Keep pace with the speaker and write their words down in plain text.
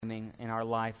in our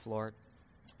life, Lord.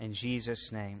 In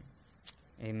Jesus' name,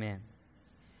 amen.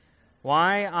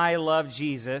 Why I love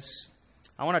Jesus.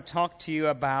 I want to talk to you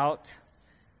about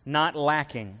not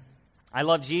lacking. I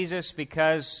love Jesus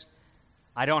because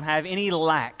I don't have any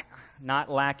lack, not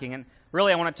lacking. And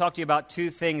really, I want to talk to you about two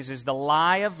things, is the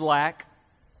lie of lack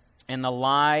and the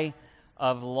lie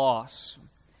of loss.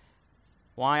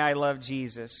 Why I love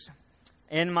Jesus.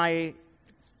 In my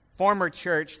former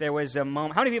church, there was a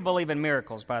moment. How many people believe in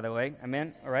miracles, by the way?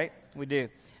 Amen? All right? We do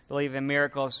believe in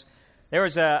miracles. There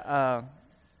was a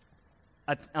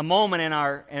moment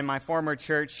in my former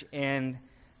church, and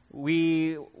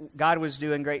God was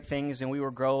doing great things, and we were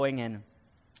growing, and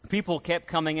people kept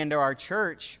coming into our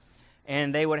church,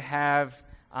 and they would have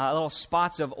little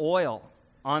spots of oil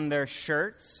on their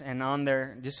shirts and on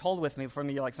their, just hold with me for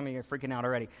me, like some of you are freaking out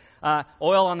already.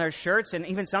 Oil on their shirts, and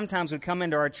even sometimes would come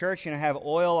into our church and have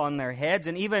oil on their heads.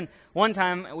 And even one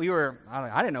time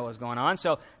I didn't know what was going on.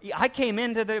 So I came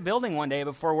into the building one day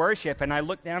before worship, and I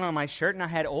looked down on my shirt, and I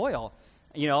had oil,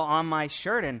 on my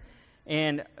shirt.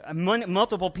 And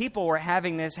multiple people were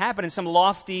having this happen, and some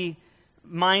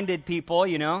lofty-minded people,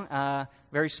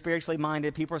 very spiritually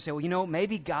minded people say, well,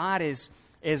 maybe God is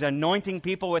anointing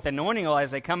people with anointing oil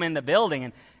as they come in the building.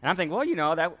 And I'm thinking,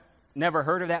 that never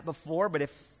heard of that before, but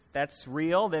if that's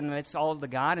real, then it's all the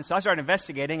God. And so I started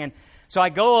investigating, and so I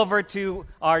go over to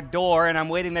our door, and I'm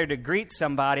waiting there to greet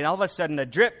somebody, and all of a sudden a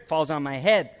drip falls on my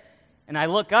head, and I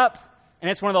look up, and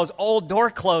it's one of those old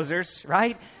door closers,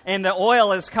 right? And the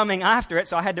oil is coming after it,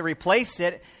 so I had to replace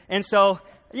it. And so,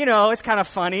 it's kind of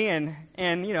funny, and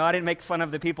I didn't make fun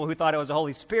of the people who thought it was the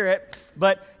Holy Spirit.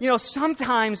 But,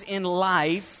 sometimes in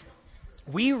life,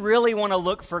 we really want to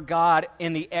look for God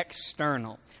in the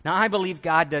external. Now, I believe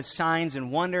God does signs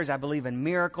and wonders. I believe in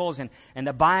miracles, and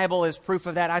the Bible is proof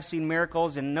of that. I've seen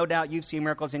miracles, and no doubt you've seen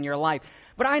miracles in your life.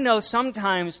 But I know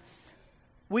sometimes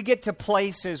we get to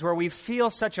places where we feel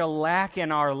such a lack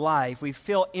in our life. We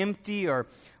feel empty or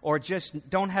just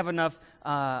don't have enough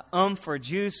oomph or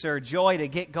juice or joy to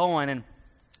get going. And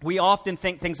we often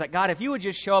think things like, God, if you would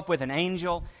just show up with an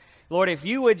angel, Lord, if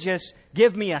you would just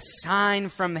give me a sign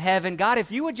from heaven, God,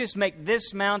 if you would just make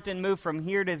this mountain move from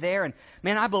here to there. And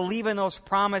man, I believe in those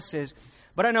promises.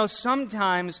 But I know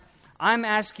sometimes I'm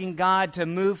asking God to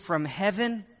move from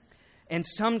heaven, and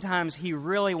sometimes He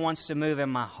really wants to move in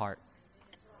my heart.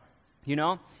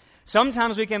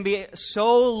 Sometimes we can be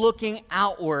so looking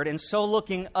outward and so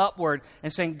looking upward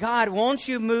and saying, God, won't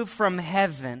you move from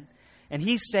heaven? And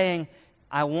He's saying,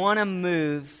 I want to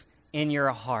move in your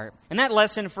heart. And that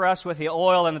lesson for us with the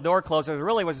oil and the door closers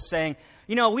really was saying,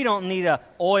 we don't need a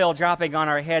oil dropping on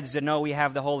our heads to know we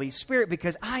have the Holy Spirit,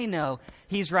 because I know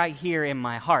He's right here in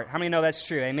my heart. How many know that's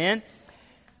true? Amen?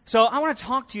 So I want to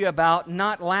talk to you about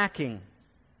not lacking.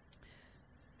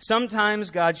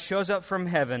 Sometimes God shows up from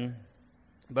heaven,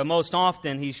 but most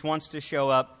often He wants to show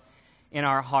up in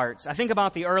our hearts. I think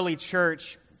about the early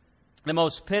church, the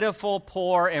most pitiful,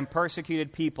 poor, and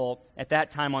persecuted people at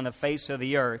that time on the face of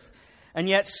the earth. And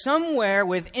yet somewhere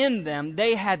within them,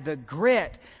 they had the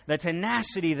grit, the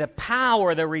tenacity, the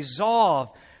power, the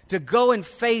resolve to go and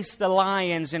face the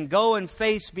lions and go and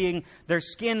face being their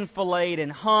skin filleted and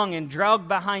hung and dragged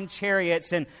behind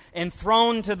chariots and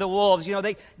thrown to the wolves.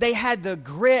 They had the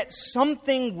grit.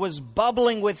 Something was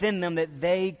bubbling within them that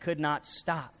they could not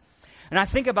stop. And I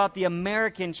think about the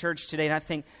American church today, and I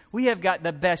think we have got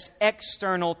the best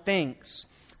external things.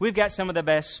 We've got some of the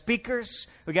best speakers.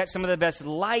 We've got some of the best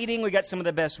lighting. We've got some of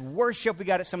the best worship. We've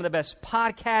got some of the best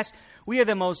podcasts. We are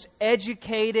the most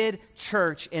educated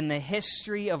church in the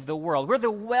history of the world. We're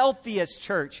the wealthiest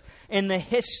church in the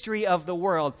history of the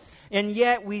world. And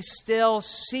yet we still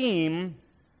seem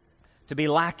to be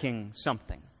lacking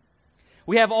something.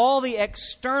 We have all the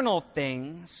external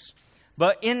things,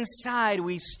 but inside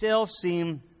we still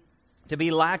seem to be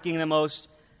lacking the most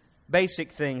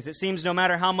basic things. It seems no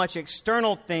matter how much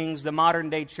external things the modern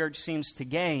day church seems to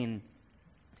gain,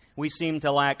 we seem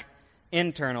to lack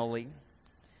internally.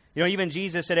 Even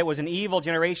Jesus said it was an evil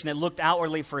generation that looked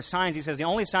outwardly for signs. He says the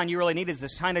only sign you really need is the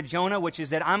sign of Jonah, which is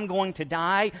that I'm going to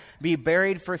die, be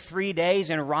buried for 3 days,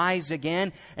 and rise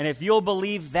again. And if you'll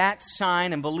believe that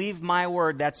sign and believe my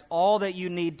word, that's all that you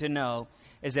need to know,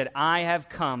 is that I have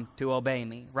come to obey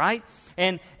me, right?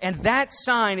 And that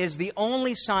sign is the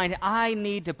only sign I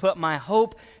need to put my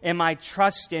hope and my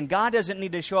trust in. God doesn't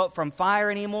need to show up from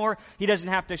fire anymore. He doesn't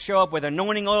have to show up with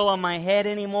anointing oil on my head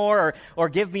anymore or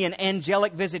give me an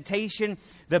angelic visitation.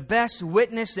 The best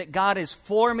witness that God is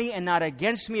for me and not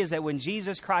against me is that when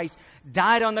Jesus Christ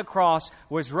died on the cross,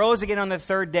 was rose again on the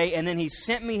third day, and then He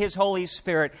sent me His Holy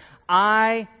Spirit,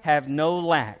 I have no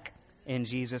lack in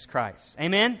Jesus Christ.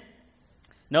 Amen?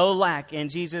 No lack in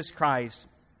Jesus Christ.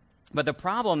 But the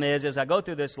problem is, as I go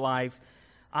through this life,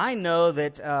 I know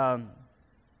that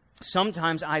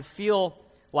sometimes I feel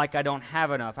like I don't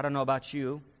have enough. I don't know about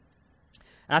you.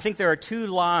 And I think there are two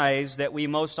lies that we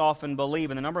most often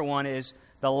believe. And the number one is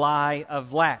the lie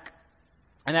of lack.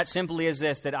 And that simply is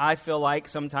this, that I feel like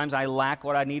sometimes I lack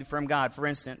what I need from God. For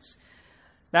instance,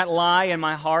 that lie in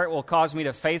my heart will cause me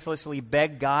to faithlessly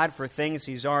beg God for things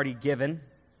He's already given.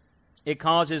 It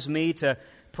causes me to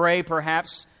pray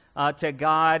perhaps to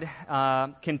God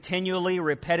continually,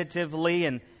 repetitively,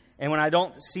 and when I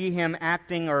don't see Him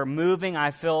acting or moving,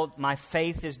 I feel my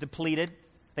faith is depleted.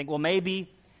 I think, well, maybe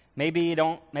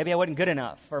I wasn't good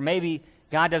enough, or maybe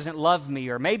God doesn't love me,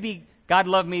 or maybe God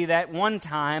loved me that one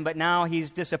time, but now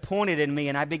He's disappointed in me,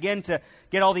 and I begin to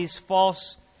get all these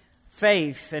false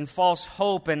faith and false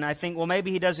hope, and I think, well,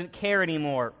 maybe He doesn't care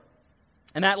anymore.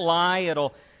 And that lie,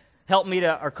 it'll help me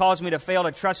to, or cause me to fail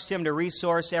to trust Him to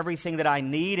resource everything that I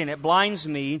need, and it blinds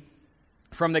me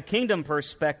from the kingdom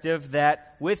perspective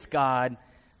that with God,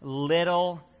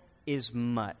 little is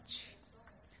much.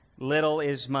 Little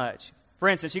is much. For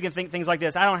instance, you can think things like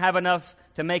this: I don't have enough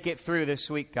to make it through this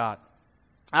week, God.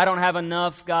 I don't have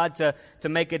enough, God, to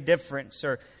make a difference.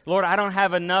 Or, Lord, I don't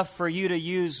have enough for You to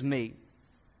use me.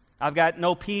 I've got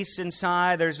no peace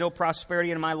inside. There's no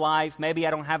prosperity in my life. Maybe I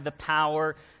don't have the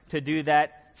power to do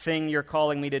that thing You're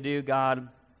calling me to do, God.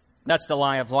 That's the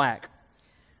lie of lack.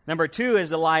 Number two is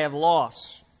the lie of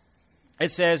loss.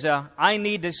 It says, I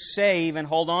need to save and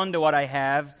hold on to what I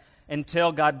have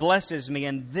until God blesses me,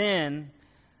 and then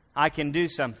I can do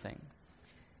something.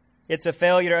 It's a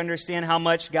failure to understand how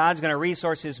much God's going to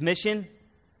resource His mission.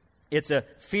 It's a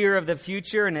fear of the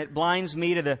future, and it blinds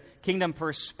me to the kingdom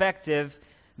perspective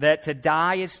that to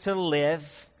die is to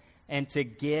live, and to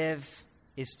give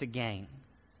is to gain.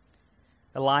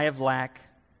 The lie of lack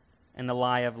and the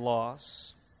lie of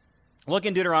loss. Look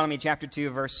in Deuteronomy chapter 2,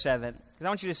 verse 7, because I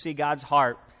want you to see God's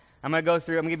heart. I'm going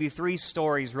to give you 3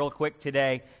 stories real quick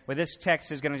today, where this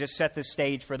text is going to just set the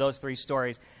stage for those 3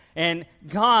 stories. And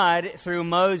God, through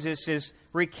Moses, is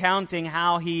recounting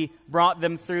how He brought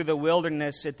them through the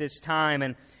wilderness at this time.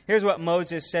 And here's what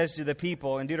Moses says to the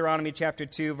people in Deuteronomy chapter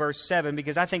 2, verse 7,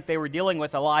 because I think they were dealing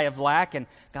with a lie of lack, and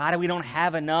God, we don't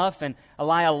have enough, and a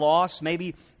lie of loss.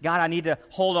 Maybe, God, I need to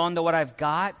hold on to what I've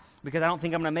got because I don't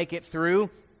think I'm going to make it through.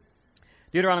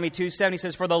 Deuteronomy 2:7, He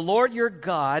says, "For the Lord your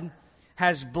God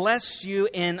has blessed you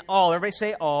in all." Everybody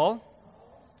say all.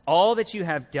 All that you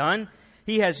have done.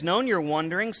 He has known your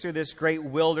wanderings through this great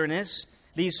wilderness.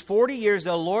 These 40 years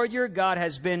the Lord your God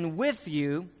has been with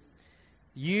you.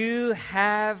 You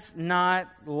have not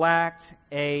lacked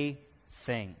a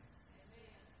thing.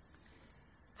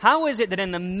 How is it that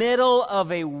in the middle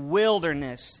of a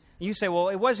wilderness, you say, well,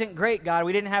 it wasn't great, God.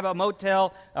 We didn't have a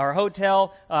motel or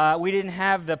hotel. We didn't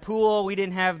have the pool. We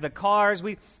didn't have the cars.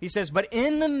 He says, but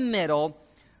in the middle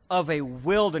of a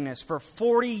wilderness for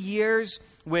 40 years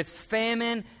with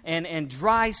famine and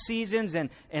dry seasons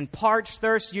and parched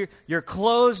thirst, your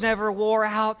clothes never wore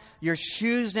out. Your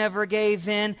shoes never gave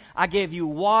in. I gave you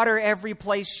water every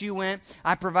place you went.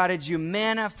 I provided you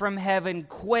manna from heaven,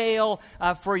 quail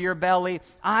for your belly.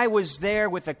 I was there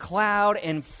with a cloud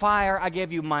and fire. I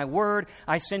gave you my word.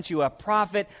 I sent you a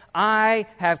prophet. I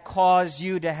have caused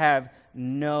you to have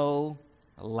no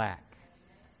lack.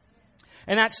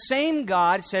 And that same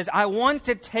God says, I want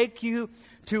to take you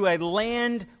to a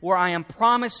land where I am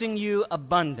promising you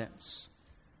abundance.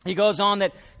 He goes on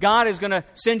that God is going to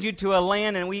send you to a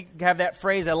land, and we have that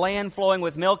phrase, a land flowing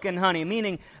with milk and honey,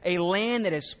 meaning a land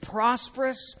that is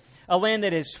prosperous, a land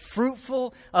that is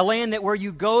fruitful, a land that where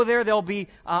you go there, there'll be,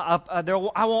 I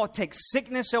won't take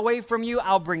sickness away from you.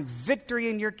 I'll bring victory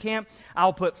in your camp.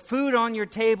 I'll put food on your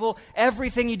table,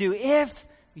 everything you do, if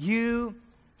you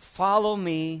follow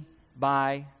me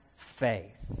by faith.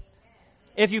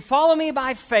 If you follow me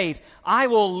by faith, I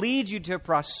will lead you to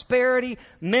prosperity,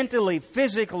 mentally,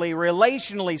 physically,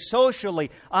 relationally, socially.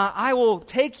 I will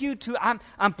take you to,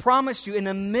 I'm promised you, in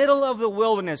the middle of the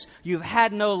wilderness, you've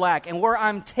had no lack. And where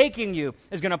I'm taking you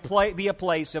is going to be a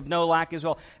place of no lack as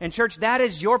well. And church, that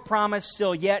is your promise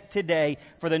still yet today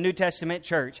for the New Testament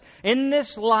church. In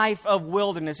this life of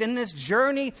wilderness, in this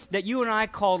journey that you and I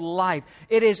call life,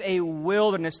 it is a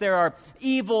wilderness. There are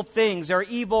evil things, there are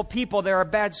evil people, there are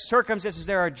bad circumstances,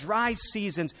 there are dry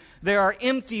seasons, there are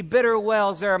empty, bitter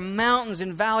wells, there are mountains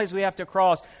and valleys we have to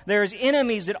cross. There's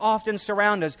enemies that often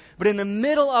surround us. But in the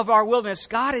middle of our wilderness,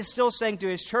 God is still saying to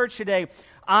His church today,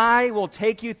 I will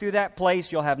take you through that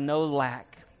place. You'll have no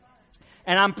lack.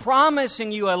 and I'm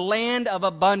promising you a land of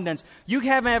abundance. You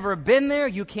haven't ever been there.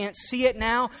 You can't see it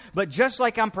now. But just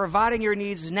like I'm providing your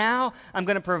needs now, I'm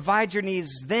going to provide your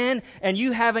needs then. And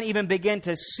you haven't even begun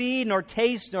to see, nor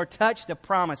taste, nor touch the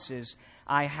promises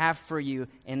I have for you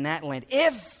in that land,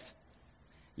 if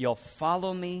you'll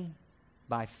follow me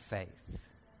by faith.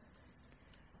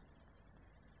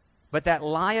 But that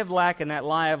lie of lack and that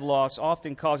lie of loss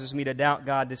often causes me to doubt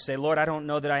God, to say, Lord, I don't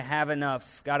know that I have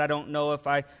enough. God, I don't know if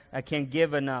I can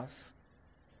give enough.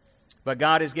 But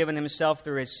God has given himself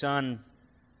through his Son.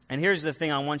 And here's the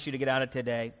thing I want you to get out of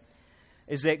today,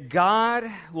 is that God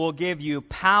will give you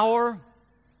power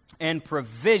and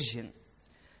provision.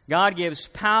 God gives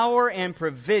power and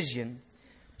provision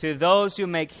to those who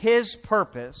make his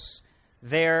purpose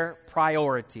their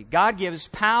priority. God gives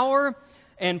power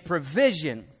and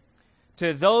provision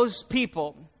to those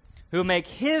people who make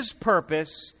his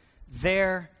purpose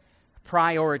their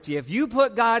priority. If you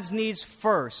put God's needs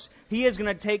first, he is going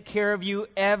to take care of you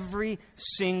every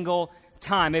single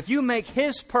time. If you make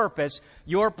his purpose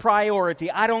your priority,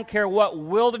 I don't care what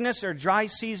wilderness or dry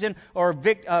season or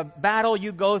battle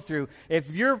you go through,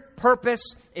 if your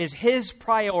purpose is his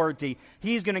priority,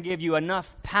 he's going to give you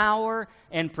enough power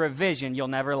and provision you'll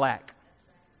never lack.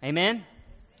 Amen?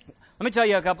 Let me tell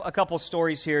you a couple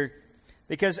stories here,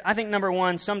 because I think, number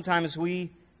one, sometimes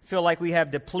we feel like we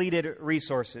have depleted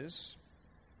resources.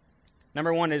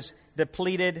 Number one is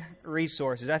depleted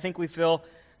resources. I think we feel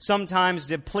sometimes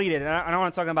depleted. And I don't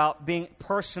want to talk about being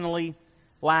personally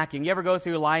lacking. You ever go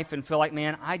through life and feel like,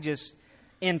 man, I just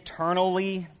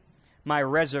internally, my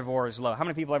reservoir is low? How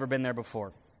many people have ever been there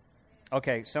before?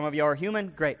 Okay, some of you are human?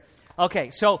 Great.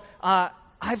 Okay, so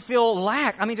I feel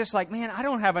lack. I mean, just like, man, I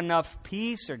don't have enough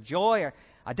peace or joy, or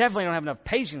I definitely don't have enough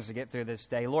patience to get through this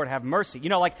day. Lord, have mercy. You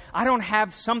know, like, I don't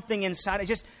have something inside. It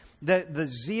just, the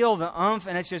zeal, the umph,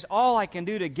 and it's just all I can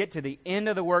do to get to the end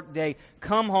of the workday,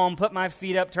 come home, put my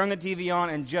feet up, turn the TV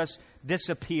on, and just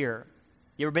disappear.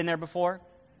 You ever been there before?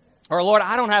 Or, Lord,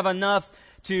 I don't have enough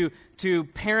to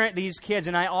parent these kids,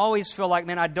 and I always feel like,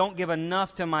 man, I don't give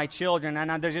enough to my children,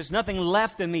 and there's just nothing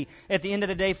left of me at the end of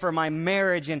the day for my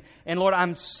marriage, and Lord,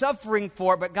 I'm suffering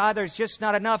for it, but God, there's just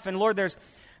not enough, and Lord,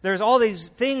 there's all these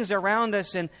things around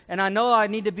us, and I know I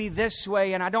need to be this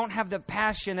way, and I don't have the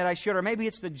passion that I should, or maybe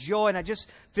it's the joy, and I just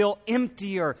feel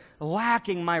empty or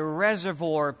lacking. My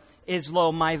reservoir is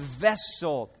low. My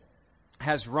vessel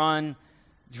has run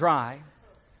dry.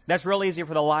 That's real easy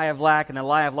for the lie of lack and the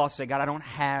lie of loss to say, God, I don't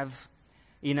have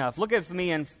enough. Look at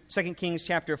me in 2 Kings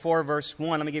chapter 4, verse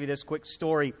 1. Let me give you this quick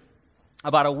story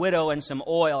about a widow and some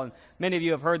oil. And many of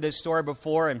you have heard this story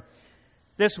before, and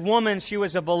this woman, she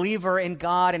was a believer in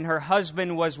God, and her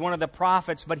husband was one of the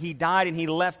prophets, but he died and he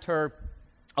left her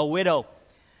a widow.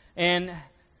 And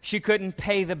she couldn't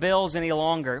pay the bills any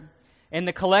longer. And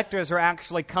the collectors are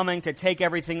actually coming to take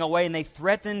everything away, and they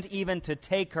threatened even to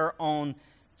take her own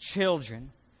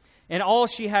children. And all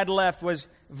she had left was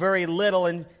very little,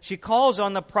 and she calls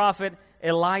on the prophet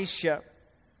Elisha.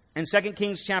 In 2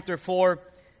 Kings chapter 4,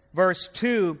 verse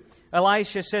 2,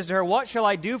 Elisha says to her, what shall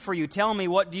I do for you? Tell me,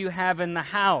 what do you have in the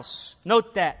house?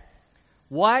 Note that.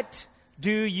 What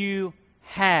do you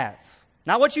have?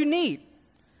 Not what you need.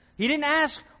 He didn't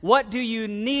ask, what do you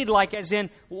need, like as in,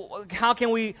 how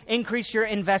can we increase your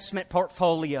investment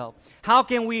portfolio? How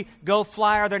can we go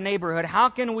fly other neighborhood? How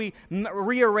can we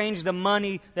rearrange the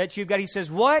money that you've got? He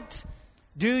says, what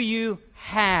do you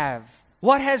have?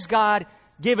 What has God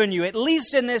given you, at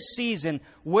least in this season?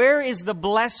 Where is the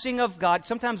blessing of God?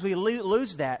 Sometimes we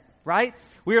lose that, right?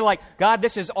 We're like, God,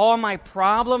 this is all my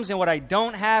problems and what I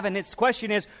don't have. And its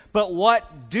question is, but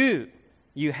what do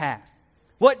you have?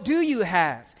 What do you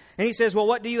have? And he says, well,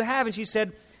 what do you have? And she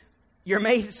said, your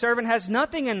maid servant has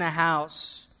nothing in the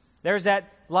house. There's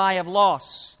that lie of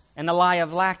loss and the lie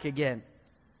of lack again.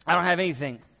 I don't have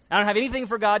anything. I don't have anything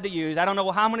for God to use. I don't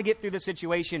know how I'm going to get through the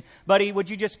situation. Buddy, would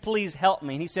you just please help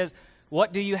me? And he says,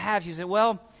 what do you have? She said,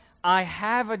 well, I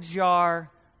have a jar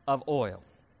of oil.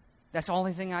 That's the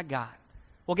only thing I got.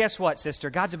 Well, guess what, sister?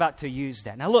 God's about to use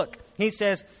that. Now look, he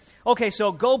says, okay,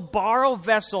 so go borrow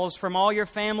vessels from all your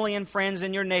family and friends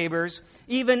and your neighbors,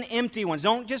 even empty ones.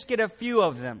 Don't just get a few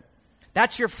of them.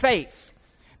 That's your faith.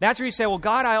 That's where you say, well,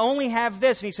 God, I only have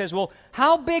this. And he says, well,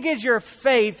 how big is your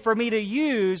faith for me to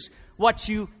use what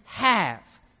you have?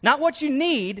 Not what you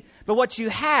need, but what you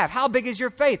have. How big is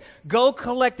your faith? Go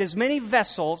collect as many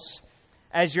vessels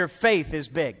as your faith is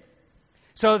big.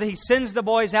 So he sends the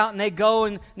boys out, and they go,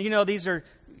 and, these are,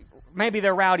 maybe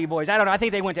they're rowdy boys. I don't know. I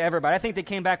think they went to everybody. I think they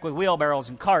came back with wheelbarrows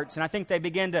and carts, and I think they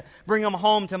began to bring them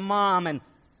home to mom, and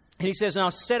And he says, now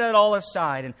set it all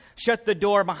aside and shut the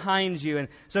door behind you. And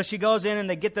so she goes in and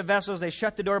they get the vessels. They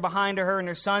shut the door behind her and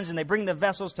her sons, and they bring the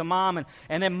vessels to Mom.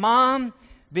 And then Mom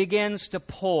begins to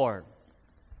pour.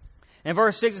 In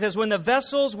verse 6 it says, when the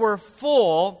vessels were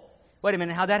full, wait a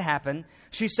minute, how'd that happen?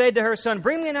 She said to her son,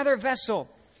 bring me another vessel.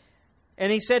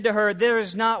 And he said to her, there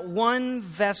is not one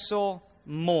vessel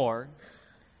more.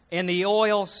 And the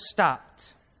oil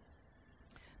stopped.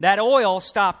 That oil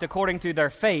stopped according to their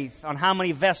faith on how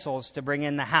many vessels to bring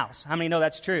in the house. How many know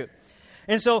that's true?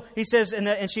 And so he says,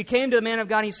 and she came to the man of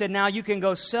God, and he said, now you can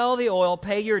go sell the oil,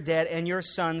 pay your debt, and your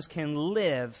sons can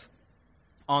live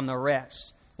on the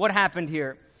rest. What happened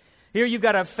here? Here you've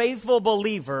got a faithful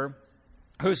believer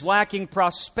who's lacking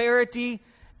prosperity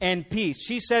and peace.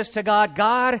 She says to God,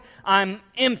 God, I'm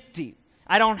empty.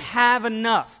 I don't have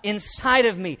enough inside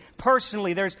of me.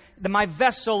 Personally, my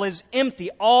vessel is empty.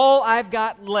 All I've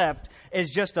got left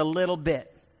is just a little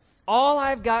bit. All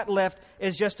I've got left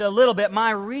is just a little bit.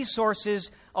 My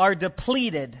resources are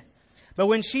depleted. But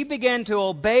when she began to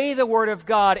obey the word of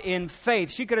God in faith,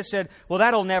 she could have said, well,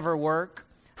 that'll never work.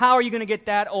 How are you going to get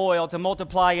that oil to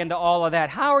multiply into all of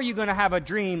that? How are you going to have a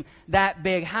dream that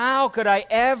big? How could I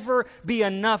ever be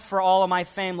enough for all of my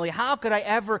family? How could I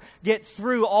ever get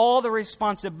through all the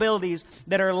responsibilities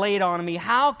that are laid on me?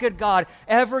 How could God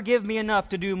ever give me enough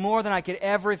to do more than I could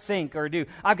ever think or do?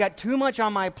 I've got too much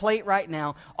on my plate right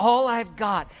now. All I've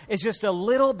got is just a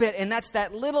little bit, and that's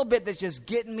that little bit that's just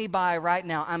getting me by right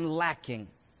now. I'm lacking.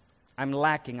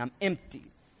 I'm empty.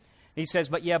 He says,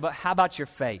 but how about your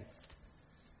faith?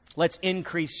 Let's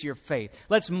increase your faith.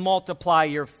 Let's multiply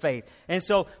your faith. And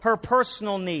so her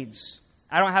personal needs.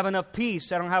 I don't have enough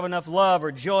peace. I don't have enough love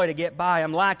or joy to get by.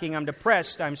 I'm lacking. I'm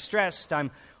depressed. I'm stressed. I'm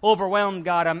overwhelmed,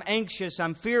 God. I'm anxious.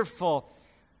 I'm fearful.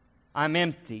 I'm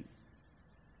empty.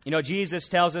 You know, Jesus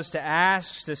tells us to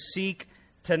ask, to seek,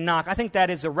 to knock. I think that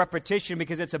is a repetition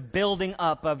because it's a building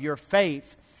up of your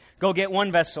faith. Go get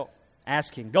one vessel.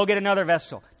 Asking. Go get another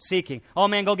vessel. Seeking. Oh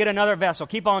man, go get another vessel.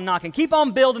 Keep on knocking. Keep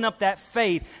on building up that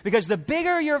faith, because the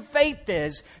bigger your faith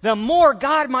is, the more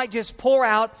God might just pour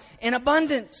out in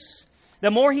abundance. The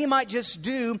more He might just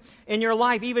do in your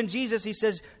life. Even Jesus, He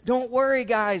says, don't worry,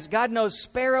 guys. God knows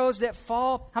sparrows that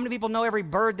fall. How many people know every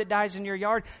bird that dies in your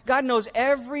yard? God knows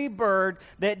every bird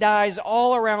that dies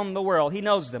all around the world. He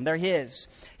knows them. They're His.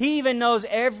 He even knows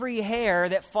every hair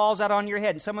that falls out on your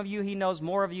head. And some of you, He knows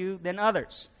more of you than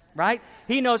others. Right?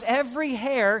 He knows every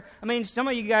hair. I mean, some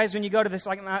of you guys, when you go to this,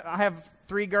 like I have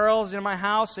 3 girls in my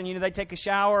house, and they take a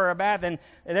shower or a bath, and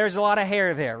there's a lot of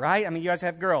hair there, right? I mean, you guys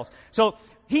have girls. So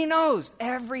He knows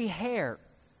every hair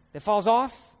that falls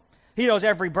off. He knows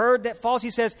every bird that falls.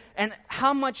 He says, and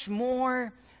how much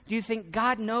more do you think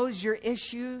God knows your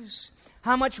issues?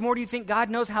 How much more do you think God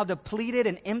knows how depleted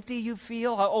and empty you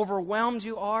feel, how overwhelmed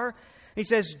you are? He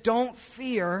says, don't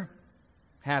fear.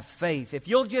 Have faith. If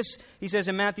you'll just, He says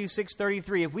in Matthew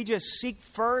 6:33, if we just seek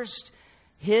first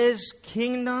His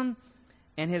kingdom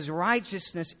and His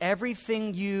righteousness,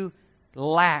 everything you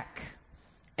lack,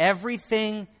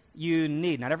 everything you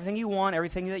need, not everything you want,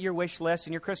 everything that your wish list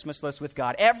and your Christmas list with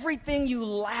God, everything you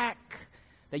lack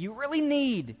that you really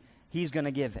need, He's going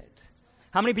to give it.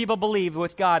 How many people believe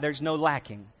with God there's no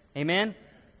lacking? Amen?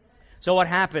 So what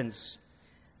happens?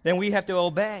 Then we have to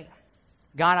obey.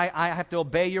 God, I have to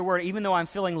obey your word. Even though I'm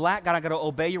feeling lack, God, I got to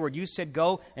obey your word. You said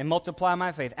go and multiply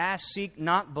my faith. Ask, seek,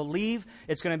 knock, believe.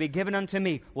 It's going to be given unto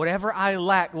me. Whatever I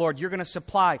lack, Lord, you're going to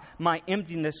supply my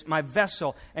emptiness, my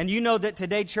vessel. And you know that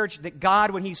today, church, that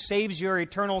God, when He saves your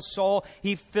eternal soul,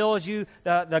 He fills you.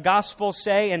 The Gospels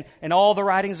say, and all the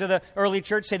writings of the early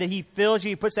church say that He fills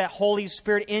you. He puts that Holy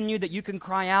Spirit in you that you can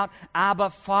cry out, Abba,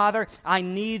 Father, I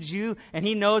need you. And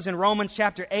He knows in Romans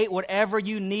chapter 8, whatever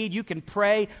you need, you can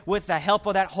pray with the help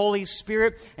of that Holy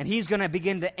Spirit, and He's going to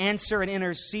begin to answer and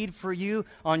intercede for you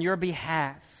on your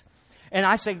behalf. And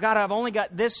I say, God, I've only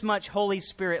got this much Holy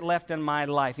Spirit left in my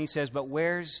life. He says, but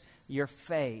where's your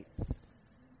faith?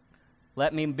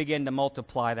 Let me begin to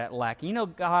multiply that lack. You know,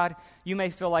 God, you may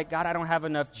feel like, God, I don't have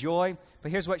enough joy, but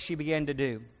here's what she began to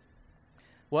do.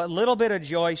 What little bit of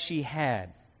joy she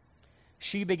had,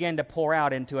 she began to pour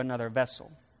out into another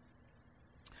vessel.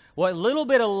 What little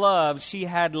bit of love she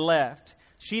had left,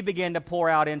 she began to pour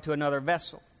out into another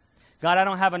vessel. God, I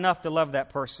don't have enough to love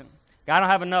that person. God, I don't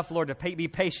have enough, Lord, to be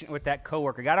patient with that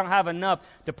coworker. God, I don't have enough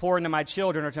to pour into my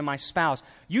children or to my spouse.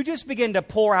 You just begin to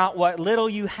pour out what little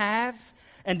you have,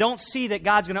 and don't see that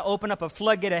God's going to open up a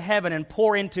floodgate of heaven and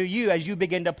pour into you as you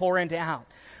begin to pour into out.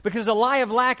 Because the lie of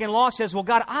lack and loss says, well,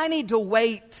 God, I need to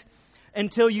wait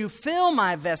until you fill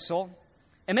my vessel,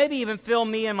 and maybe even fill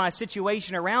me and my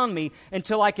situation around me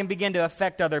until I can begin to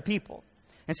affect other people.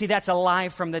 And see, that's a lie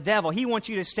from the devil. He wants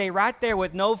you to stay right there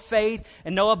with no faith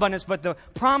and no abundance. But the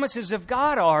promises of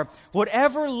God are,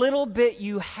 whatever little bit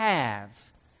you have,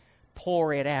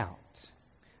 pour it out.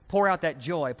 Pour out that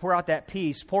joy, pour out that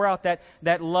peace, pour out that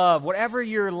love. Whatever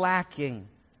you're lacking,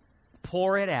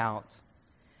 pour it out.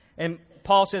 And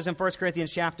Paul says in 1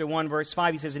 Corinthians chapter 1, verse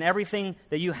 5, he says, in everything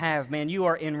that you have, man, you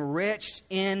are enriched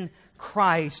in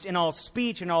Christ, in all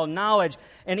speech and all knowledge,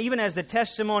 and even as the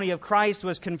testimony of Christ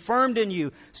was confirmed in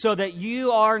you, so that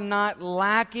you are not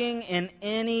lacking in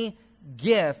any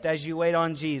gift as you wait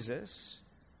on Jesus.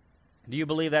 Do you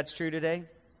believe that's true today?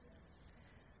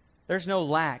 There's no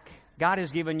lack. God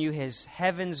has given you His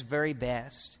heaven's very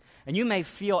best. And you may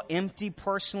feel empty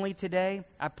personally today.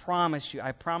 I promise you,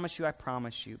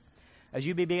 as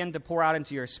you begin to pour out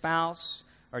into your spouse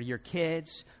or to your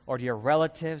kids or to your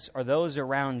relatives or those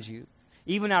around you,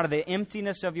 even out of the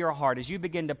emptiness of your heart, as you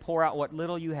begin to pour out what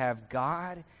little you have,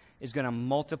 God is going to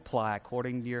multiply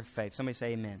according to your faith. Somebody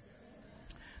say amen.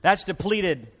 That's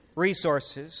depleted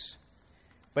resources.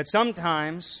 But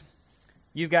sometimes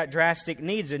you've got drastic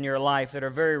needs in your life that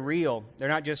are very real. They're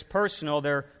not just personal,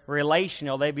 they're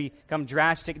relational. They become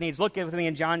drastic needs. Look with me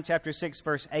in John chapter 6,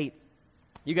 verse 8.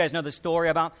 You guys know the story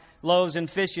about loaves and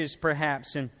fishes,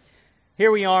 perhaps. And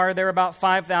here we are. There are about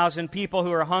 5,000 people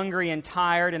who are hungry and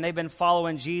tired, and they've been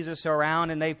following Jesus around,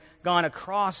 and they've gone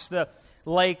across the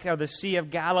lake or the Sea of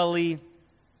Galilee.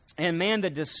 And man, the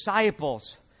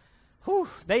disciples,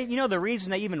 the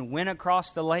reason they even went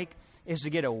across the lake is to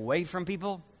get away from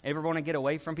people. Ever want to get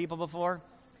away from people before?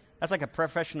 That's like a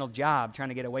professional job, trying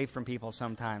to get away from people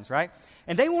sometimes, right?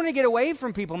 And they want to get away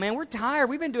from people. Man, we're tired.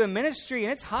 We've been doing ministry,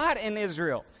 and it's hot in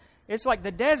Israel. It's like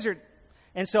the desert.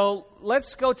 And so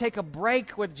let's go take a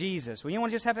break with Jesus. Well, you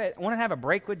want to have a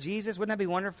break with Jesus? Wouldn't that be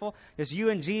wonderful? Just you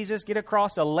and Jesus get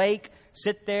across a lake,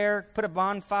 sit there, put a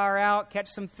bonfire out, catch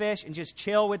some fish, and just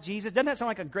chill with Jesus. Doesn't that sound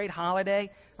like a great holiday,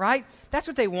 right? That's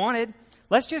what they wanted.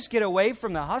 Let's just get away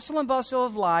from the hustle and bustle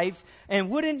of life,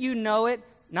 and wouldn't you know it,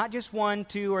 not just 1,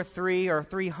 2, or 3, or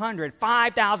 300,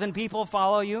 5,000 people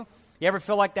follow you. You ever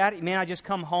feel like that? Man, I just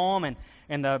come home, and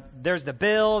there's the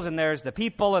bills, and there's the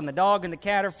people, and the dog and the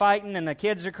cat are fighting, and the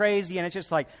kids are crazy, and it's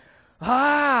just like,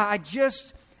 I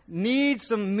just need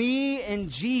some me and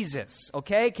Jesus,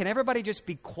 okay? Can everybody just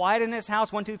be quiet in this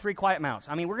house? 1, 2, 3, quiet mouse.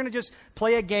 I mean, we're going to just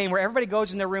play a game where everybody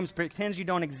goes in their rooms, pretends you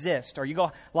don't exist, or you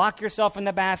go lock yourself in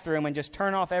the bathroom and just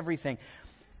turn off everything.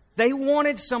 They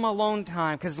wanted some alone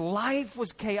time because life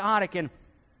was chaotic, and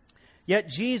yet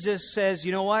Jesus says,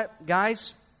 you know what,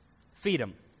 guys? Feed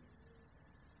them.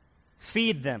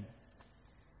 Feed them.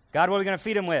 God, what are we going to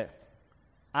feed them with?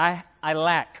 I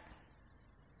lack.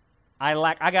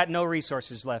 I got no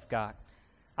resources left, God.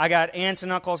 I got aunts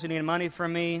and uncles who need money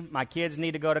from me. My kids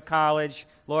need to go to college.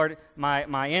 Lord,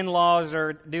 my in-laws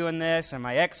are doing this, and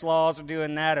my ex-laws are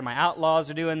doing that, and my outlaws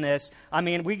are doing this. I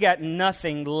mean, we got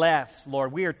nothing left,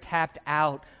 Lord. We are tapped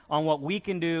out on what we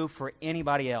can do for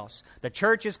anybody else. The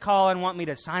church is calling, want me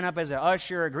to sign up as an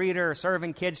usher, a greeter, or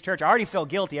serving kids church. I already feel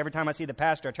guilty every time I see the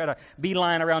pastor. I try to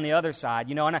beeline around the other side,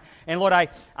 you know. And Lord,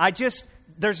 I just,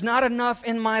 there's not enough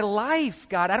in my life,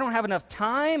 God. I don't have enough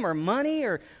time or money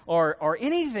or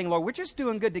anything, Lord. We're just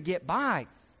doing good to get by.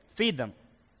 Feed them.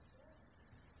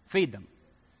 Feed them.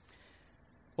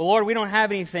 Well, Lord, we don't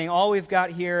have anything. All we've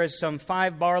got here is some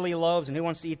 5 barley loaves, and who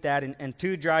wants to eat that, and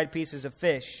 2 dried pieces of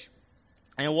fish.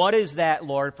 And what is that,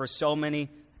 Lord, for so many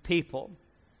people?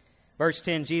 Verse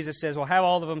 10, Jesus says, well, have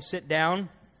all of them sit down.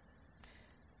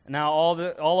 Now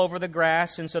all over the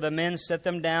grass, and so the men set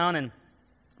them down, and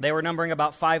they were numbering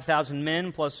about 5,000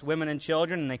 men, plus women and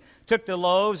children. And they took the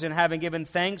loaves, and having given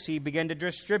thanks, he began to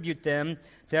distribute them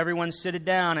to everyone seated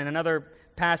down. And another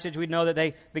passage, we know that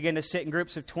they began to sit in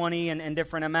groups of 20 and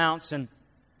different amounts, and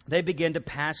they began to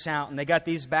pass out. And they got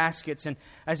these baskets, and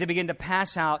as they began to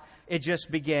pass out, it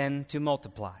just began to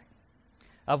multiply.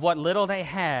 Of what little they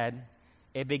had,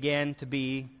 it began to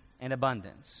be in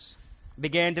abundance. It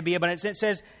began to be abundance. It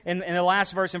says in the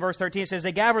last verse, in verse 13, it says,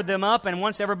 they gathered them up, and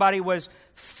once everybody was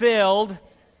filled,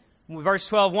 verse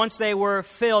 12, once they were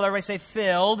filled, everybody say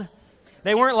filled,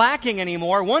 they weren't lacking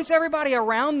anymore. Once everybody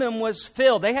around them was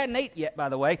filled, they hadn't ate yet, by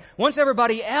the way. Once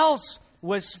everybody else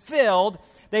was filled,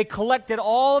 they collected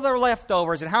all their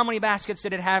leftovers. And how many baskets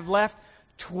did it have left?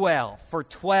 12. For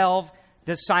 12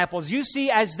 disciples. You see,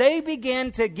 as they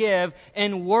began to give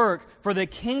and work for the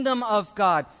kingdom of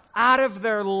God, out of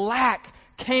their lack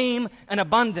came an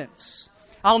abundance.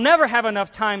 I'll never have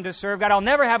enough time to serve. God, I'll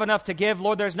never have enough to give.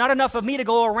 Lord, there's not enough of me to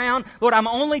go around. Lord, I'm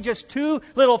only just 2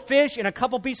 little fish and a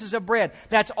couple pieces of bread.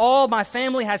 That's all my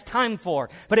family has time for.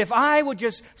 But if I would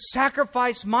just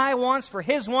sacrifice my wants for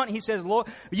His want, He says, Lord,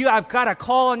 I've got a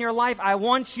call on your life. I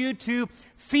want you to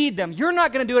feed them. You're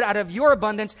not going to do it out of your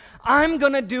abundance. I'm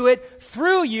going to do it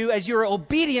through you as you're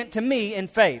obedient to me in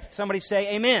faith. Somebody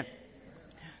say amen.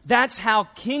 That's how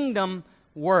kingdom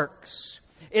works.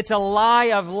 It's a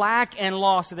lie of lack and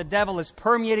loss that the devil is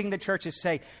permeating the churches.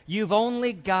 Say, you've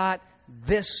only got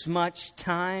this much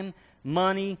time,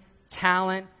 money,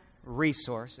 talent,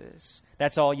 resources.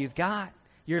 That's all you've got.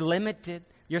 You're limited.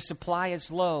 Your supply is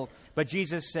low. But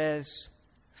Jesus says,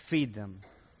 feed them.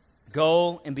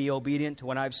 Go and be obedient to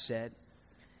what I've said.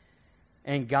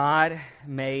 And God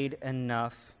made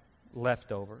enough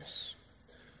leftovers.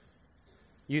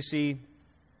 You see,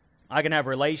 I can have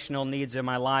relational needs in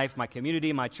my life, my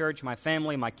community, my church, my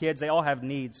family, my kids. They all have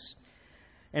needs.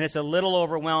 And it's a little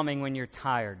overwhelming when you're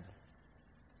tired.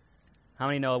 How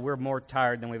many know we're more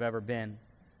tired than we've ever been?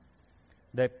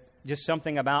 That just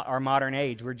something about our modern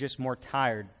age, we're just more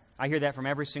tired. I hear that from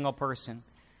every single person.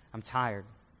 I'm tired.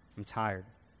 I'm tired.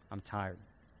 I'm tired.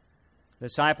 The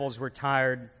disciples were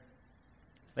tired.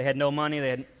 They had no money. They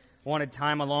had wanted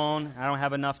time alone. I don't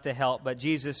have enough to help. But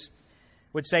Jesus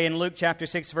would say in Luke chapter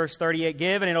 6, verse 38,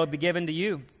 give and it will be given to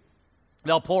you.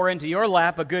 They'll pour into your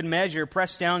lap a good measure,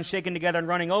 pressed down, shaken together, and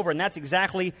running over. And that's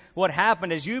exactly what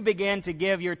happened as you began to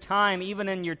give your time, even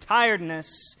in your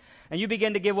tiredness, and you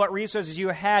began to give what resources you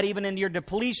had, even in your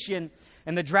depletion,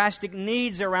 and the drastic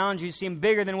needs around you seem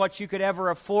bigger than what you could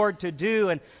ever afford to do.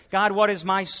 And God, what is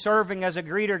my serving as a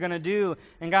greeter going to do?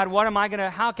 And God,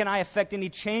 how can I affect any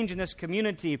change in this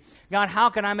community? God,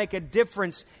 how can I make a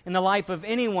difference in the life of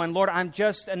anyone? Lord, I'm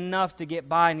just enough to get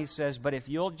by. And He says, but if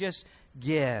you'll just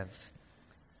give,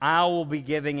 I will be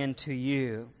giving into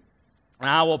you. And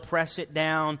I will press it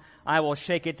down. I will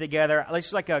shake it together.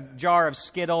 It's like a jar of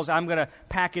Skittles. I'm going to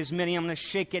pack as many. I'm going to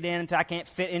shake it in until I can't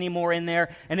fit any more in there.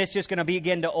 And it's just going to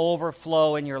begin to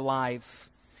overflow in your life.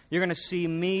 You're going to see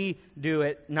me do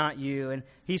it, not you. And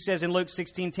He says in Luke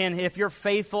 16:10, if you're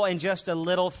faithful in just a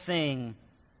little thing,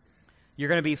 you're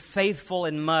going to be faithful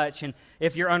in much. And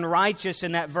if you're unrighteous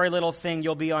in that very little thing,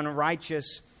 you'll be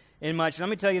unrighteous in much. And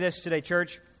let me tell you this today,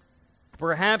 church.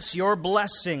 Perhaps your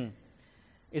blessing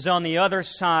is on the other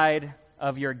side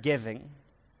of your giving.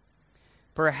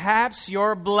 Perhaps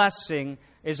your blessing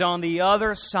is on the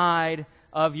other side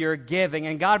of your giving.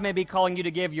 And God may be calling you to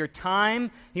give your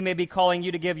time. He may be calling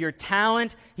you to give your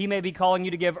talent. He may be calling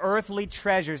you to give earthly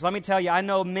treasures. Let me tell you, I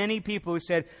know many people who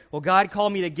said, well, God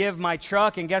called me to give my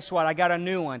truck, and guess what? I got a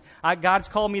new one. God's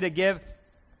called me to give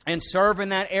and serve in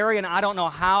that area, and I don't know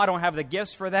how. I don't have the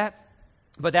gifts for that.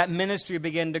 But that ministry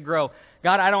began to grow.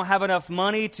 God, I don't have enough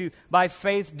money to, by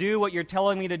faith, do what you're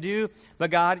telling me to do.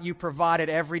 But God, you provided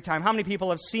every time. How many people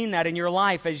have seen that in your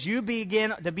life? As you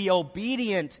begin to be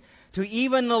obedient to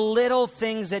even the little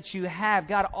things that you have.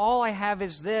 God, all I have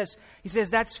is this. He says,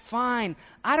 that's fine.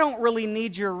 I don't really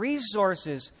need your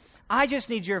resources. I just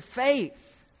need your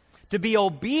faith to be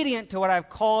obedient to what I've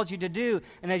called you to do.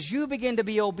 And as you begin to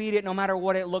be obedient, no matter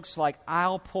what it looks like,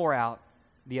 I'll pour out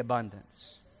the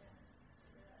abundance.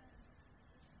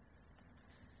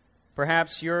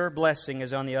 Perhaps your blessing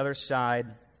is on the other side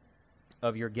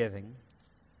of your giving.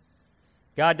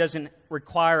 God doesn't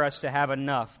require us to have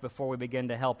enough before we begin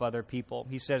to help other people.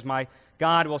 He says, my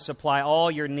God will supply all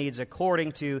your needs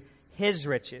according to His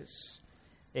riches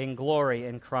in glory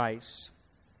in Christ.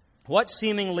 What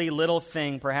seemingly little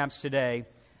thing, perhaps today,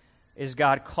 is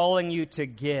God calling you to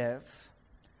give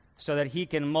so that He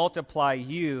can multiply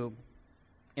you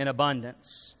in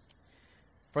abundance?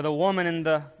 For the woman and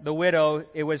the widow,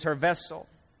 it was her vessel.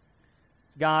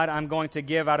 God, I'm going to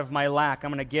give out of my lack.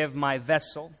 I'm going to give my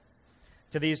vessel.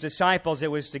 To these disciples,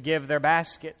 it was to give their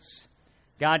baskets.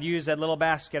 God used that little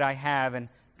basket I have, and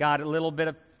God, a little bit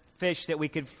of fish that we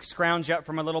could scrounge up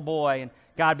from a little boy, and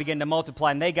God began to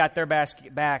multiply, and they got their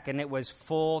basket back, and it was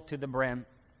full to the brim.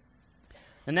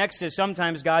 The next is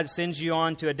sometimes God sends you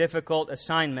on to a difficult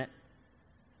assignment.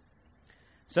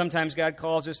 Sometimes God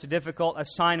calls us to difficult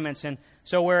assignments. And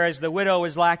so whereas the widow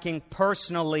was lacking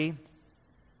personally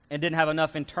and didn't have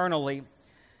enough internally,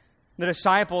 the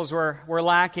disciples were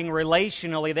lacking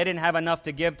relationally. They didn't have enough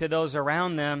to give to those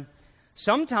around them.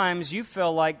 Sometimes you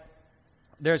feel like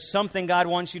there's something God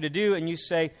wants you to do, and you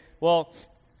say, well,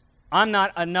 I'm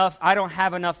not enough. I don't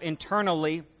have enough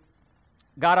internally.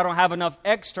 God, I don't have enough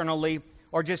externally.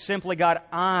 Or just simply, God,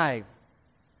 I'm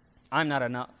not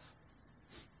enough.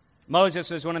 Moses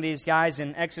was one of these guys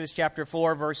in Exodus chapter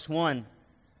 4, verse 1.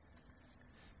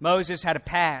 Moses had a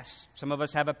past. Some of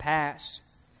us have a past.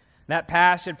 That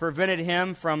past had prevented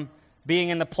him from being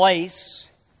in the place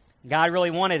God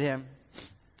really wanted him.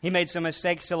 He made some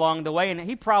mistakes along the way, and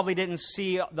he probably didn't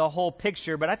see the whole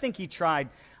picture, but I think he tried.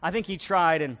 I think he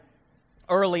tried and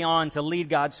early on to lead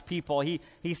God's people. He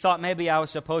thought maybe I was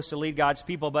supposed to lead God's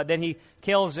people, but then he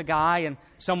kills a guy and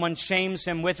someone shames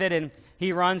him with it, and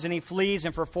he runs and he flees,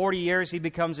 and for 40 years he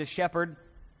becomes a shepherd,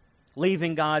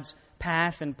 leaving God's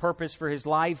path and purpose for his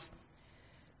life.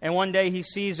 And one day he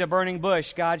sees a burning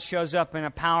bush. God shows up in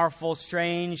a powerful,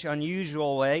 strange,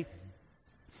 unusual way.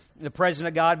 The presence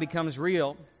of God becomes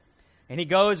real. And he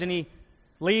goes and he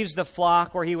leaves the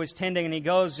flock where he was tending, and he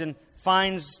goes and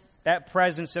finds that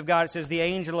presence of God. It says the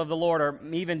angel of the Lord, or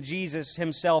even Jesus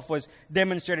himself, was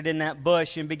demonstrated in that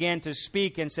bush and began to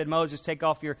speak and said, Moses, take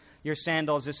off your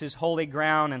sandals. This is holy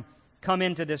ground, and come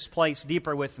into this place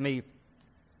deeper with me.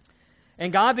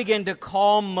 And God began to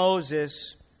call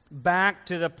Moses back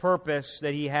to the purpose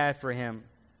that he had for him,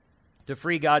 to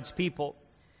free God's people.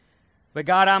 But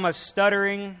God, I'm a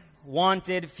stuttering,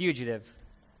 wanted fugitive.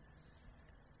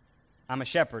 I'm a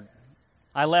shepherd.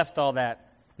 I left all that.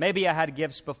 Maybe I had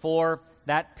gifts before.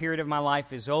 That period of my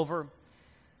life is over.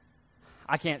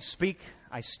 I can't speak.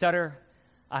 I stutter.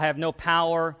 I have no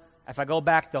power. If I go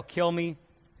back, they'll kill me.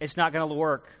 It's not going to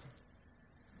work.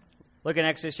 Look at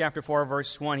Exodus chapter 4,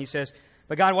 verse 1. He says,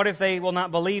 but God, what if they will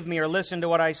not believe me or listen to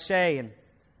what I say? And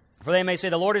for they may say,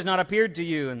 the Lord has not appeared to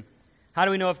you. And how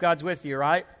do we know if God's with you,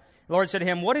 right? The Lord said to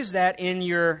him, what is that in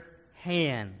your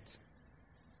hand?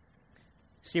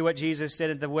 See what Jesus said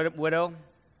at the widow?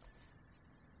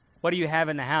 What do you have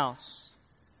in the house?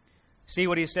 See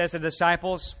what he says to the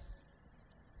disciples?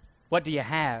 What do you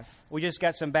have? We just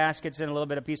got some baskets and a little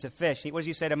bit of piece of fish. What does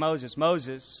he say to Moses?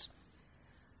 Moses,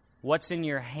 what's in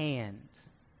your hand?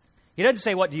 He doesn't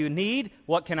say, what do you need?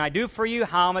 What can I do for you?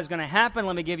 How am I going to happen?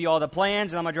 Let me give you all the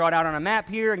plans, and I'm going to draw it out on a map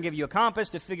here and give you a compass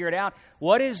to figure it out.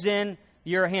 What is in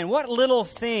your hand? What little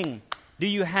thing do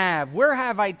you have? Where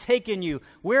have I taken you?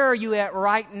 Where are you at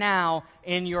right now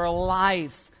in your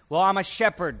life? Well, I'm a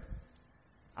shepherd.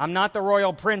 I'm not the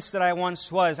royal prince that I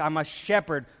once was. I'm a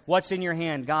shepherd. What's in your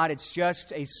hand? God, it's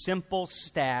just a simple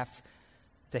staff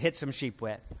to hit some sheep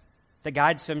with, to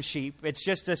guide some sheep. It's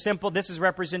just a simple, this is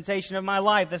representation of my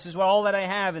life. This is all that I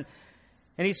have. And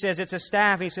he says, it's a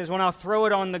staff. He says, well, I'll throw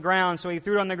it on the ground. So he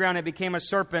threw it on the ground. It became a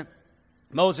serpent.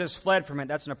 Moses fled from it.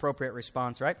 That's an appropriate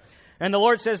response, right? And the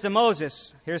Lord says to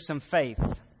Moses, here's some faith.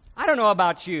 I don't know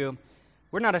about you.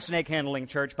 We're not a snake-handling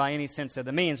church by any sense of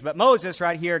the means, but Moses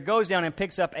right here goes down and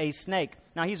picks up a snake.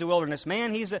 Now, he's a wilderness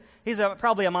man. He's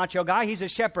probably a macho guy. He's a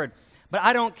shepherd. But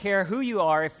I don't care who you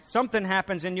are. If something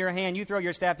happens in your hand, you throw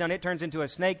your staff down, it turns into a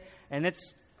snake, and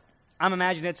I'm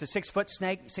imagining it's a 6-foot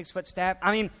snake, 6-foot staff.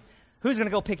 I mean, who's going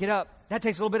to go pick it up? That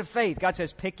takes a little bit of faith. God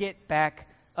says, pick it back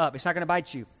up. It's not going to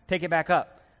bite you. Pick it back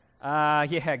up.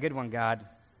 Yeah, good one, God.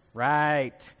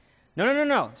 Right.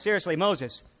 No. Seriously,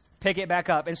 Moses, pick it back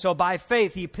up. And so by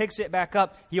faith, he picks it back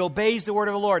up. He obeys the word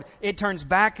of the Lord. It turns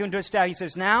back into a staff. He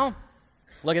says, now,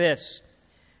 look at this.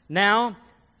 Now,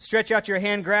 stretch out your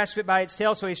hand, grasp it by its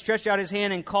tail. So he stretched out his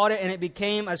hand and caught it, and it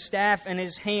became a staff in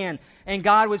his hand. And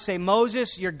God would say,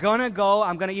 Moses, you're going to go.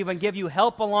 I'm going to even give you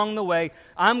help along the way.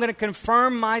 I'm going to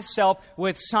confirm myself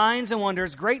with signs and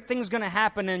wonders. Great things going to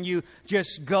happen in you.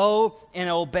 Just go and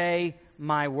obey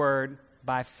my word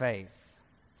by faith.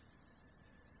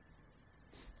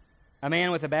 A man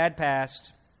with a bad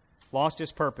past lost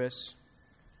his purpose,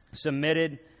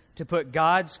 submitted to put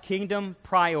God's kingdom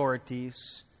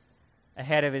priorities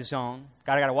ahead of his own.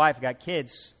 God, I got a wife, I got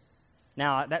kids.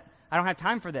 Now, I don't have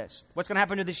time for this. What's going to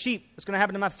happen to the sheep? What's going to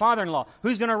happen to my father-in-law?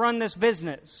 Who's going to run this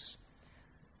business?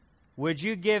 Would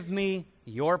you give me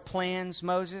your plans,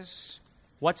 Moses?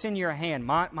 What's in your hand?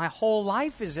 My whole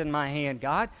life is in my hand,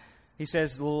 God. He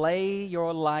says, lay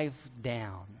your life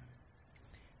down.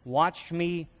 Watch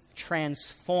me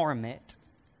transform it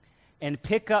and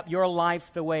pick up your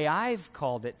life the way I've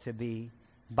called it to be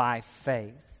by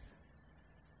faith.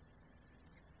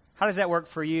 How does that work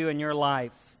for you in your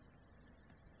life?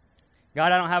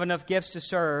 God, I don't have enough gifts to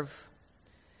serve.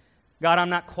 God, I'm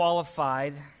not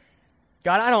qualified.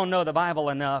 God, I don't know the Bible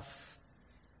enough.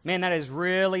 Man, that is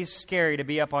really scary to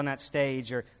be up on that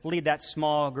stage or lead that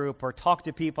small group or talk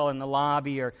to people in the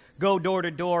lobby or go door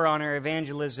to door on our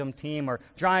evangelism team or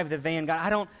drive the van.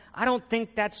 God, I don't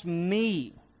think that's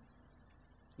me.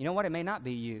 You know what? It may not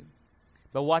be you.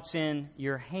 But what's in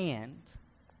your hand?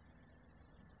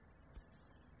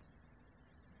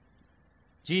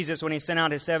 Jesus, when he sent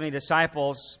out his 70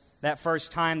 disciples, that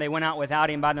first time they went out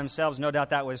without him by themselves, no doubt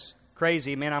that was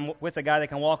crazy. Man, I'm with a guy that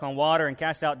can walk on water and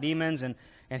cast out demons and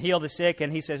and heal the sick.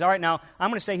 And he says, all right, now I'm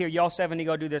going to stay here. Y'all 70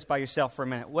 go do this by yourself for a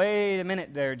minute. Wait a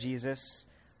minute there, Jesus.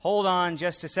 Hold on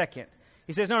just a second.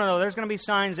 He says, no, there's going to be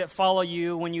signs that follow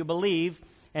you when you believe.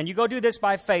 And you go do this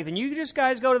by faith. And you just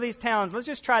guys go to these towns. Let's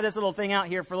just try this little thing out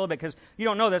here for a little bit, because you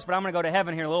don't know this, but I'm going to go to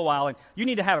heaven here in a little while. And you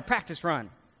need to have a practice run.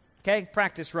 Okay,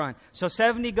 practice run. So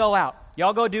 70 go out.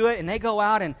 Y'all go do it, and they go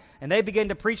out, and they begin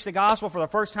to preach the gospel for the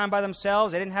first time by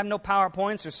themselves. They didn't have no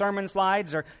PowerPoints or sermon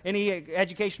slides or any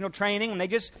educational training, and they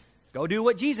just go do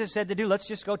what Jesus said to do. Let's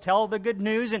just go tell the good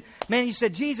news. And man, he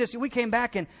said, Jesus, we came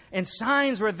back, and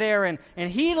signs were there, and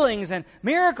healings and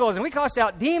miracles, and we cast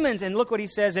out demons. And look what he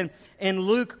says in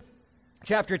Luke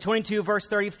chapter 22, verse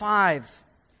 35.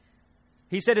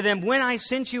 He said to them, when I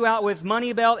sent you out with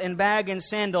money belt and bag and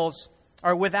sandals,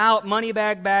 or without money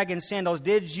bag, and sandals,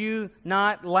 did you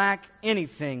not lack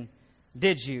anything?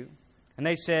 Did you? And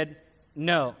they said,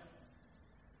 no,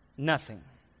 nothing.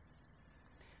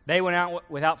 They went out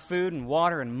without food and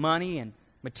water and money and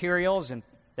materials, and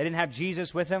they didn't have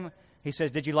Jesus with them. He says,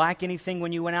 did you lack anything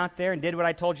when you went out there and did what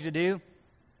I told you to do?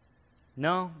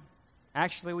 No,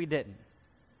 actually we didn't.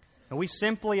 And we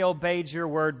simply obeyed your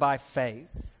word by faith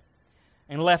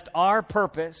and left our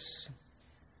purpose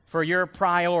for your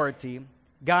priority.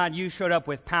 God, you showed up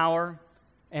with power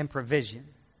and provision.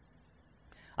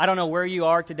 I don't know where you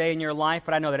are today in your life,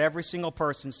 but I know that every single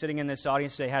person sitting in this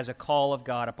audience today has a call of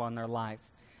God upon their life.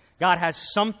 God has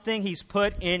something He's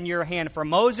put in your hand. For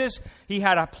Moses, He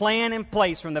had a plan in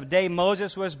place from the day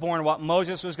Moses was born, what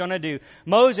Moses was going to do.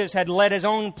 Moses had led his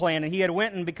own plan, and he had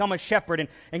went and become a shepherd.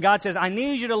 And God says, I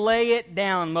need you to lay it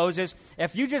down, Moses.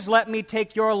 If you just let me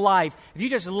take your life, if you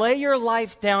just lay your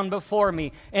life down before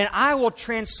me, and I will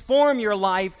transform your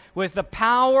life with the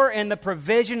power and the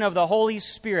provision of the Holy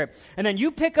Spirit. And then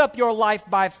you pick up your life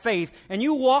by faith, and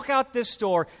you walk out this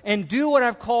door and do what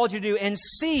I've called you to do, and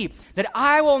see that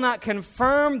I will not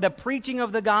confirm the preaching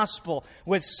of the gospel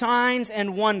with signs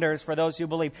and wonders for those who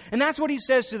believe. And that's what he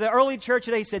says to the early church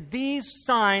today. He said, these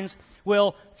signs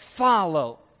will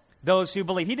follow those who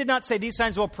believe. He did not say these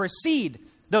signs will precede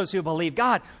those who believe.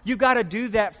 God, you've got to do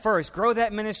that first. Grow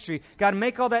that ministry. God,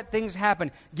 make all that things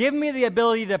happen. Give me the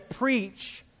ability to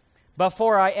preach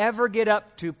before I ever get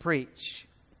up to preach.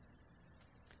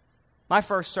 My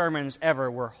first sermons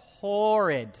ever were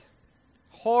horrible.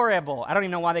 I don't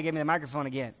even know why they gave me the microphone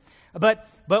again. But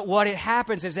what it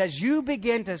happens is as you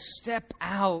begin to step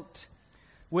out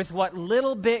with what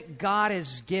little bit God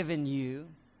has given you,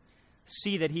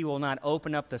 see that He will not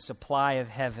open up the supply of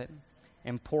heaven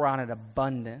and pour out an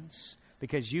abundance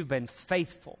because you've been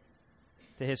faithful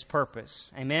to His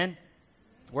purpose. Amen?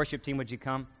 Worship team, would you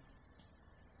come?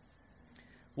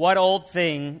 What old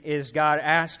thing is God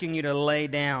asking you to lay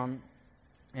down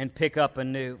and pick up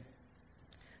anew?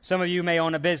 Some of you may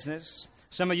own a business.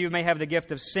 Some of you may have the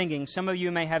gift of singing. Some of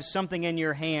you may have something in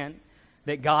your hand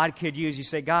that God could use. You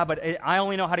say, God, but I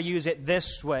only know how to use it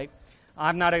this way.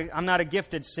 I'm not a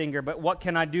gifted singer, but what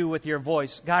can I do with your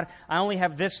voice? God, I only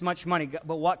have this much money,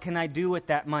 but what can I do with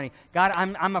that money? God,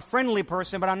 I'm a friendly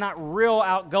person, but I'm not real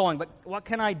outgoing. But what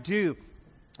can I do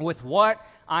with what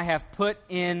I have put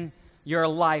in your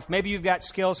life? Maybe you've got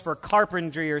skills for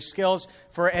carpentry or skills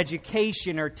for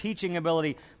education or teaching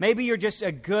ability. Maybe you're just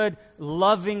a good,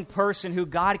 loving person who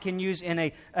God can use in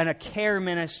a care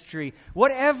ministry.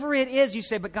 Whatever it is, you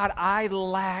say, but God, I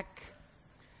lack.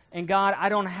 And God, I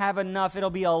don't have enough.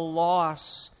 It'll be a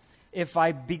loss if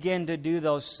I begin to do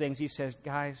those things. He says,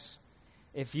 guys,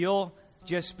 if you'll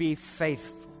just be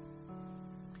faithful.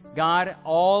 God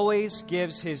always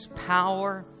gives His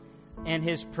power and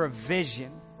His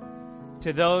provision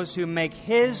to those who make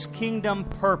His kingdom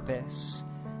purpose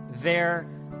their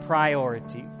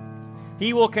priority.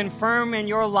 He will confirm in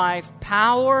your life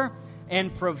power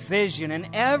and provision in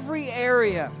every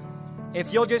area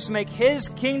if you'll just make His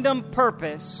kingdom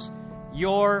purpose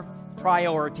your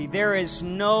priority. There is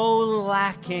no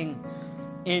lacking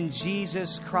in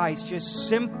Jesus Christ. Just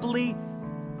simply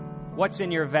what's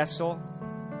in your vessel,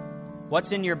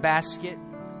 what's in your basket,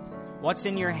 what's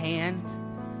in your hand.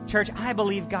 Church, I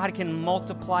believe God can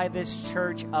multiply this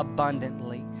church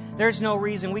abundantly. There's no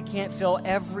reason we can't fill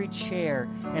every chair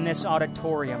in this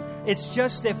auditorium. It's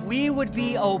just if we would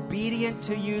be obedient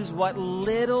to use what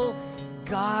little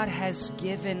God has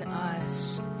given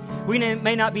us. We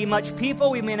may not be much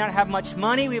people, we may not have much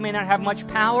money, we may not have much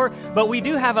power, but we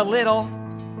do have a little.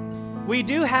 We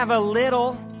do have a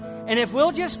little. And if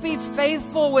we'll just be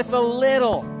faithful with a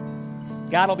little,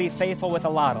 God will be faithful with a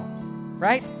lot.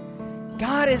 Right?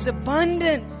 God is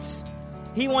abundant.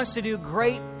 He wants to do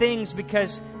great things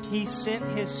because He sent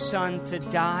His Son to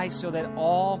die so that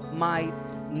all might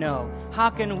know? How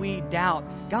can we doubt?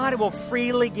 God will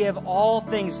freely give all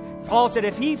things. Paul said,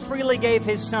 if He freely gave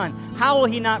His Son, how will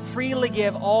He not freely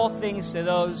give all things to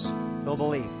those who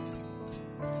believe?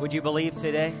 Would you believe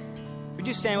today? Would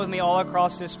you stand with me all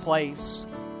across this place?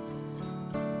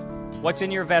 What's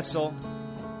in your vessel?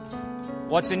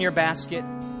 What's in your basket?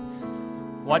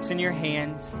 What's in your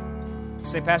hand?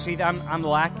 Say, Pastor Heath, I'm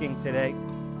lacking today.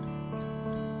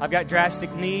 I've got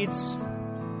drastic needs.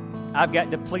 I've got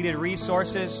depleted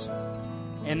resources.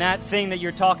 And that thing that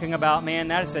you're talking about, man,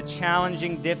 that is a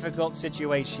challenging, difficult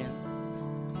situation.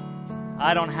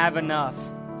 I don't have enough.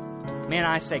 Man,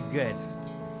 I say good.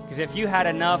 Because if you had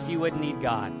enough, you wouldn't need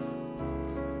God.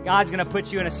 God's going to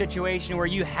put you in a situation where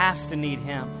you have to need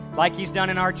Him, like He's done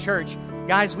in our church.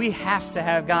 Guys, we have to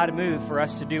have God move for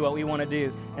us to do what we want to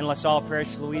do in La Salle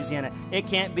Parish, Louisiana. It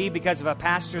can't be because of a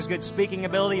pastor's good speaking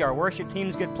ability or a worship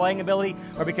team's good playing ability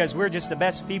or because we're just the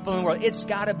best people in the world. It's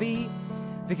got to be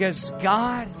because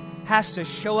God has to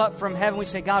show up from heaven. We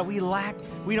say, God, we lack.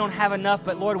 We don't have enough.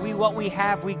 But Lord, what we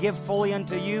have, we give fully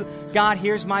unto you. God,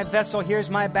 here's my vessel.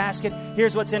 Here's my basket.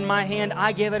 Here's what's in my hand.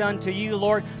 I give it unto you,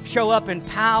 Lord. Show up in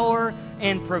power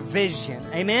and provision.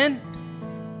 Amen?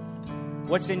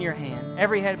 What's in your hand?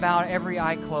 Every head bowed, every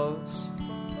eye closed.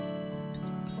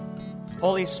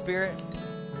 Holy Spirit,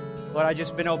 Lord, I've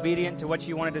just been obedient to what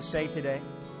you wanted to say today.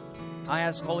 I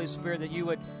ask, Holy Spirit, that you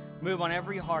would move on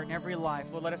every heart and every life.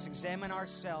 Lord, let us examine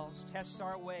ourselves, test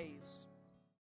our ways.